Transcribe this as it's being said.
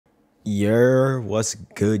What's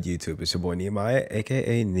good, YouTube? It's your boy Nehemiah,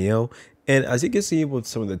 aka Neo. And as you can see with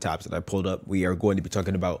some of the tabs that I pulled up, we are going to be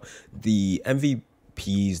talking about the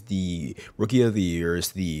MVPs, the Rookie of the Years,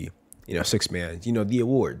 the six man, the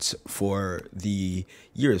awards for the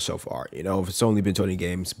year so far. It's only been 20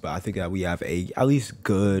 games, but I think that we have a at least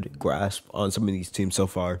good grasp on some of these teams so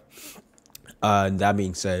far. And that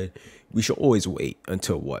being said, we should always wait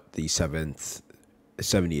until what the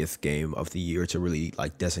 70th game of the year to really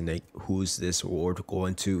like designate who's this award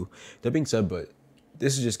going to. That being said, but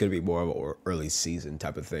this is just going to be more of an early season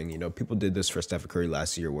type of thing. People did this for Stephen Curry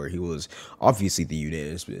last year, where he was obviously the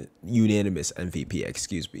unanimous MVP,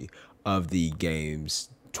 excuse me, of the games,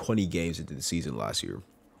 20 games into the season last year.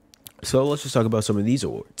 So let's just talk about some of these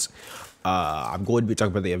awards. I'm going to be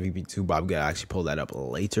talking about the MVP too, but I'm going to actually pull that up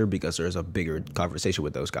later because there's a bigger conversation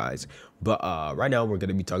with those guys. But right now, we're going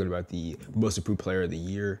to be talking about the most improved player of the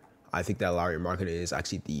year. I think that Lauri Markkanen is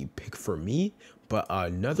actually the pick for me. But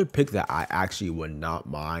another pick that I actually would not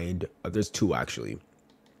mind, there's two actually,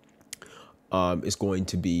 is going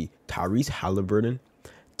to be Tyrese Halliburton.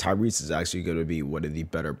 Tyrese is actually going to be one of the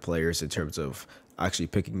better players in terms of actually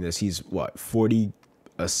picking this. He's what, 40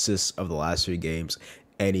 assists of the last 3 games,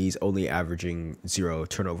 and he's only averaging 0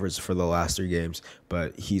 turnovers for the last 3 games,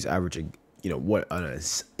 but he's averaging what an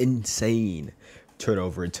insane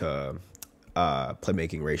turnover to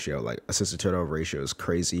playmaking ratio. Like, assist to turnover ratio is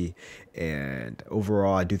crazy, and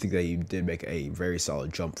overall I do think that he did make a very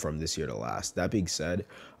solid jump from this year to last. That being said,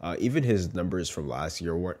 even his numbers from last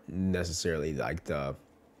year weren't necessarily like the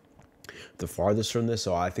farthest from this,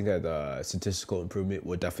 so I think that the statistical improvement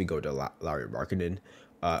would definitely go to Lauri Markkanen.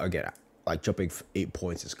 Again, like, jumping 8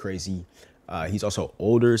 points is crazy. He's also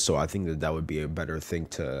older, so I think that would be a better thing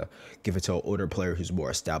to give it to an older player who's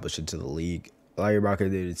more established into the league. Lauri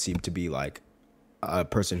Markkanen seemed to be like a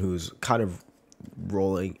person who's kind of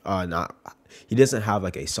rolling. He doesn't have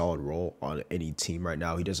like a solid role on any team right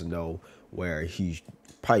now. He doesn't know where he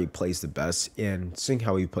probably plays the best, and seeing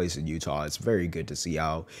how he plays in Utah, it's very good to see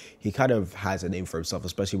how he kind of has a name for himself,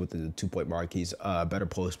 especially with the 2-point mark. He's a better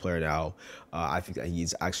post player now. I think that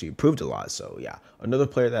he's actually improved a lot. So yeah, another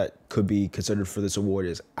player that could be considered for this award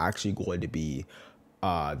is actually going to be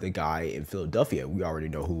the guy in Philadelphia. We already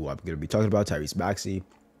know who I'm going to be talking about, Tyrese Maxey.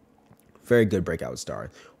 Very good breakout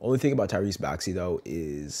star. Only thing about Tyrese Maxey though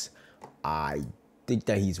is I think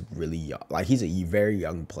that he's really young. Like, he's a very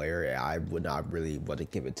young player, and I would not really want to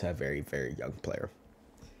give it to a very, very young player.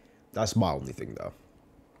 That's my only thing though.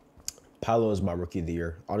 Paolo is my rookie of the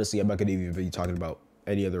year. Honestly, I'm not gonna even be talking about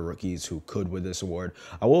any other rookies who could win this award.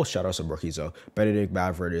 I will shout out some rookies though. Benedict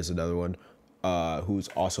Maverick is another one, who's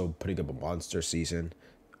also putting up a monster season.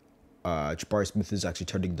 Jabari Smith is actually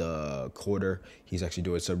turning the quarter. He's actually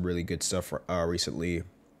doing some really good stuff recently.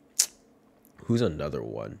 Who's another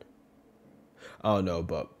one? I don't know,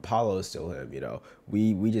 but Paolo is still him.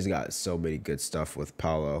 We just got so many good stuff with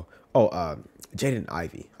Paolo. Oh, Jaden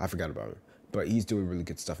Ivey, I forgot about him, but he's doing really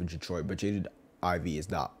good stuff in Detroit. But Jaden Ivey is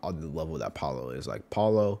not on the level that Paolo is. Like,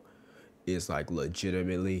 Paolo is like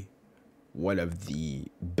legitimately one of the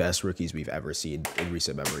best rookies we've ever seen in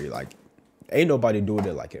recent memory. Like, ain't nobody doing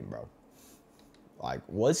it like him, bro. Like,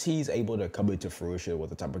 once he's able to come into fruition with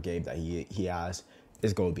the type of game that he has,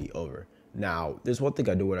 it's going to be over. Now, there's one thing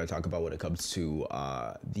I do want to talk about when it comes to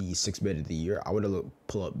the 6 man of the year. I want to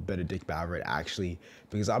pull up Benedict Maverick, actually,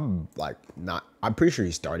 because I'm pretty sure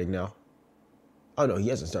he's starting now. Oh, no, he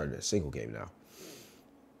hasn't started a single game now.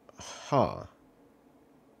 Huh.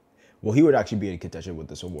 Well, he would actually be in contention with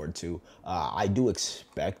this award, too. I do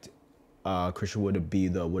expect Christian Wood to be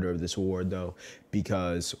the winner of this award, though,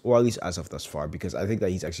 because, or at least as of thus far, because I think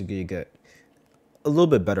that he's actually going to get a little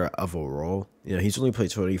bit better of a role. He's only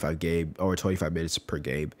played 25 minutes per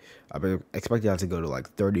game. I'm expecting that to go to like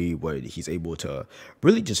 30 when he's able to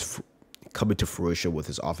really just come into fruition with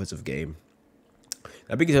his offensive game.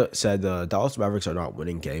 That being said, the Dallas Mavericks are not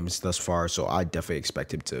winning games thus far, so I definitely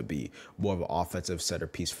expect him to be more of an offensive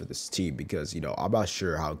centerpiece for this team, because I'm not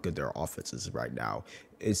sure how good their offense is right now.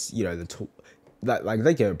 It's like,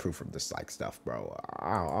 they can improve from this like stuff, bro.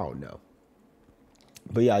 I don't know.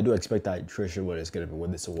 But yeah, I do expect that Christian Wood is going to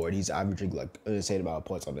win this award. He's averaging like an insane amount of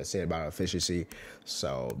points on the insane amount of efficiency.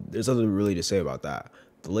 So there's nothing really to say about that.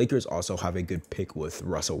 The Lakers also have a good pick with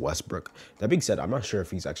Russell Westbrook. That being said, I'm not sure if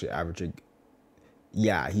he's actually averaging.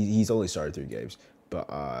 Yeah, he's only started 3 games, but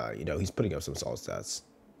he's putting up some solid stats.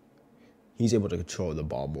 He's able to control the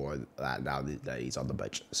ball more now that he's on the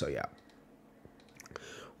bench. So yeah,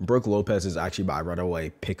 Brook Lopez is actually my runaway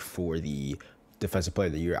pick for the defensive player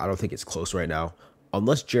of the year. I don't think it's close right now,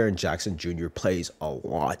 unless Jaren Jackson Jr. plays a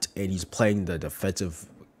lot and he's playing the defensive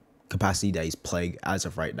capacity that he's playing as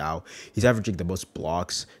of right now. He's averaging the most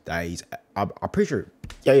blocks that I'm pretty sure.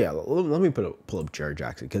 Yeah. Let me pull up Jared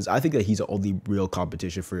Jackson, because I think that he's the only real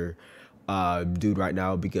competition for dude right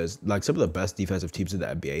now, because like some of the best defensive teams in the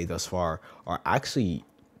NBA thus far are actually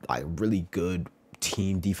like really good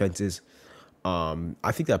team defenses.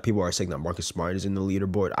 I think that people are saying that Marcus Smart is in the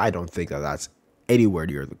leaderboard. I don't think that that's anywhere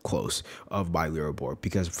near the close of my leaderboard,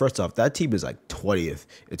 because first off, that team is like 20th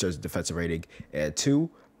in terms of defensive rating, and two,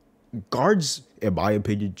 guards, in my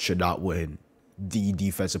opinion, should not win the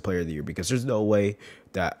defensive player of the year, because there's no way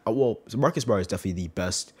that Marcus Smart is definitely the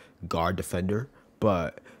best guard defender,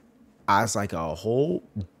 but as like a whole,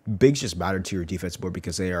 bigs just matter to your defense more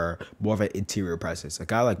because they are more of an interior presence. A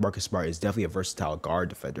guy like Marcus Smart is definitely a versatile guard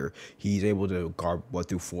defender. He's able to guard 1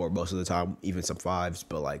 through 4 most of the time, even some 5s,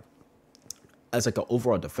 but like as like an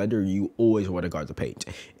overall defender, you always want to guard the paint,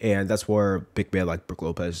 and that's where big men like Brook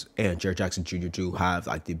Lopez and Jared Jackson Jr. do have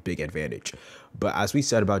like the big advantage. But as we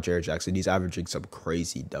said about Jared Jackson, he's averaging some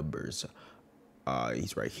crazy numbers.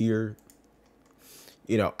 He's right here,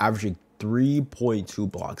 averaging 3.2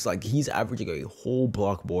 blocks. Like, he's averaging a whole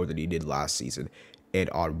block more than he did last season, and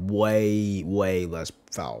on way less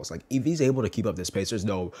fouls. Like, if he's able to keep up this pace, there's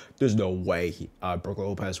no way Brook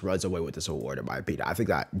Lopez runs away with this award, in my opinion. I think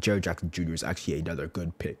that Jared Jackson Jr. is actually another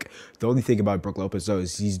good pick. The only thing about Brook Lopez, though,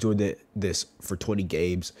 is he's doing this for 20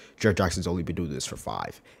 games. Jared Jackson's only been doing this for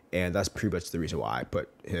 5. And that's pretty much the reason why I put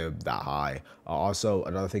him that high. Also,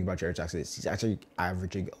 another thing about Jared Jackson is he's actually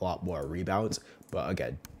averaging a lot more rebounds. But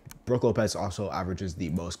again, Brook Lopez also averages the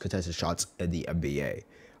most contested shots in the NBA.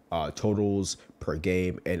 Totals per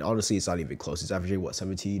game, and honestly, it's not even close. He's averaging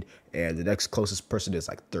 17, and the next closest person is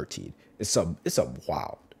like 13. It's some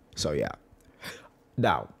wild. So yeah.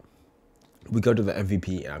 Now we go to the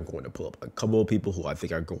MVP, and I'm going to pull up a couple of people who I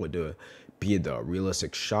think are going to be in the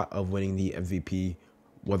realistic shot of winning the MVP.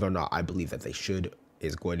 Whether or not I believe that they should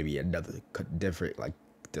is going to be another different like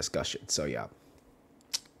discussion. So yeah.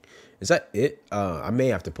 Is that it? I may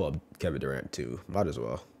have to pull up Kevin Durant too. Might as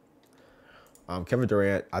well. Kevin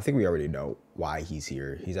Durant, I think we already know why he's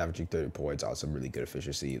here. He's averaging 30 points on some really good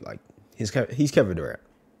efficiency. Like, he's Kevin Durant.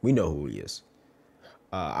 We know who he is.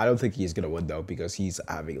 I don't think he's gonna win though, because he's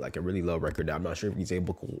having like a really low record now. I'm not sure if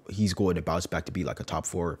he's going to bounce back to be like a top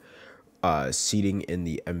 4 seeding in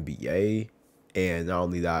the NBA. And not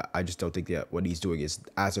only that, I just don't think that what he's doing is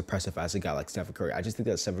as impressive as a guy like Stephen Curry. I just think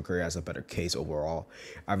that Stephen Curry has a better case overall,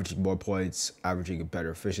 averaging more points, averaging a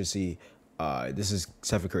better efficiency. This is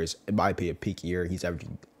Stephen Curry's, in my opinion, peak year. He's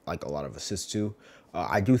averaging like a lot of assists too.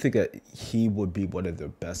 I do think that he would be one of the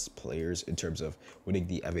best players in terms of winning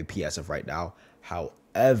the MVP as of right now.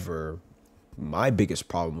 However, my biggest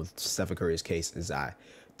problem with Stephen Curry's case is that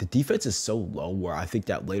the defense is so low, where I think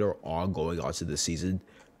that later on going on to the season,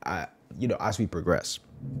 as we progress,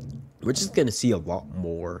 we're just going to see a lot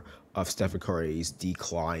more of Stephen Curry's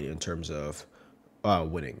decline in terms of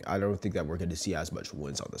winning. I don't think that we're going to see as much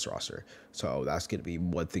wins on this roster. So that's going to be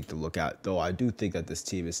one thing to look at. Though I do think that this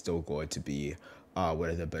team is still going to be one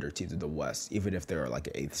of the better teams in the West, even if they're like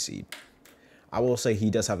an 8th seed. I will say he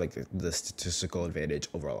does have like the statistical advantage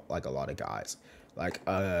over like a lot of guys. Like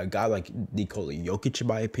a guy like Nikola Jokic, in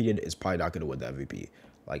my opinion, is probably not going to win the MVP.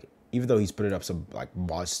 Like, even though he's putting up some like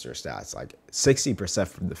monster stats, like 60%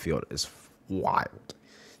 from the field is wild.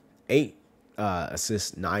 8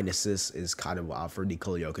 assists, 9 assists is kind of wild for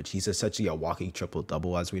Nikola Jokic. He's essentially a walking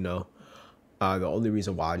triple-double, as we know. The only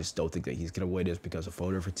reason why I just don't think that he's going to win is because of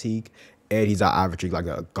photo fatigue, and he's not averaging like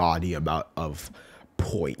a gaudy amount of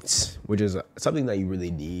points, which is something that you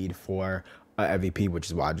really need for an MVP, which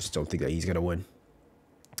is why I just don't think that he's going to win.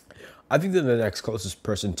 I think that the next closest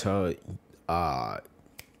person to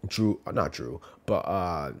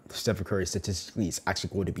Stephen Curry statistically is actually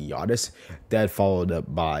going to be Giannis, then followed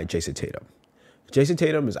up by Jason Tatum. Jason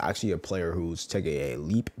Tatum is actually a player who's taking a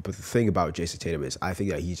leap, but the thing about Jason Tatum is I think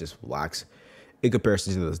that he just lacks in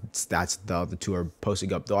comparison to the stats the two are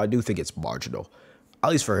posting up, though I do think it's marginal. At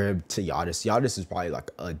least for him to Giannis. Giannis is probably like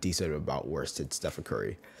a decent amount worse than Stephen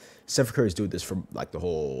Curry. Stephen Curry's doing this from like the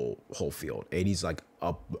whole field, and he's like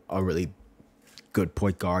a really good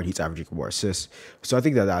point guard. He's averaging more assists. So I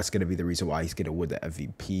think that that's going to be the reason why he's going to win the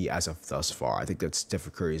MVP as of thus far. I think that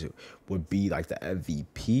Stephen Curry would be like the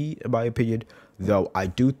MVP in my opinion. Though I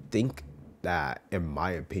do think that, in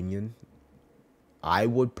my opinion, I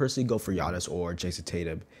would personally go for Giannis or Jason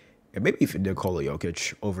Tatum, and maybe even Nikola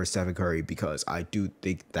Jokic over Stephen Curry, because I do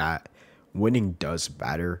think that winning does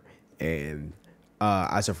matter. And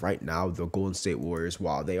as of right now, the Golden State Warriors,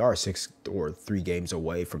 while they are 6 or 3 games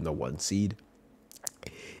away from the 1 seed,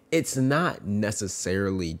 it's not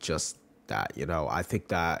necessarily just that. I think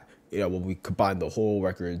that when we combine the whole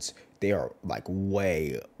records, they are like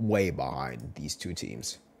way behind these two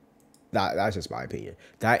teams. That's just my opinion.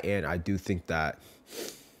 That, and I do think that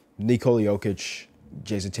Nikola Jokic,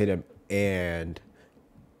 Jason Tatum, and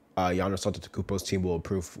Giannis Antetokounmpo's team will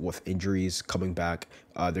improve with injuries coming back.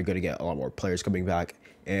 They're going to get a lot more players coming back.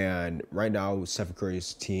 And right now, Stephen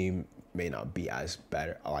Curry's team may not be as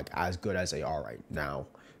better, like as good as they are right now.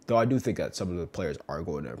 Though I do think that some of the players are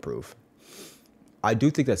going to improve. I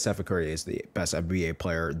do think that Stephen Curry is the best NBA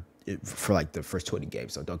player for like the first 20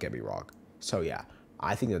 games. So don't get me wrong. So yeah,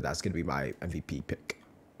 I think that that's going to be my MVP pick.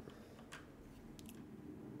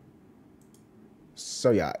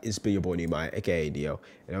 So yeah, it's been your boy Nehemiah, aka Neo,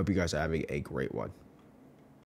 and I hope you guys are having a great one.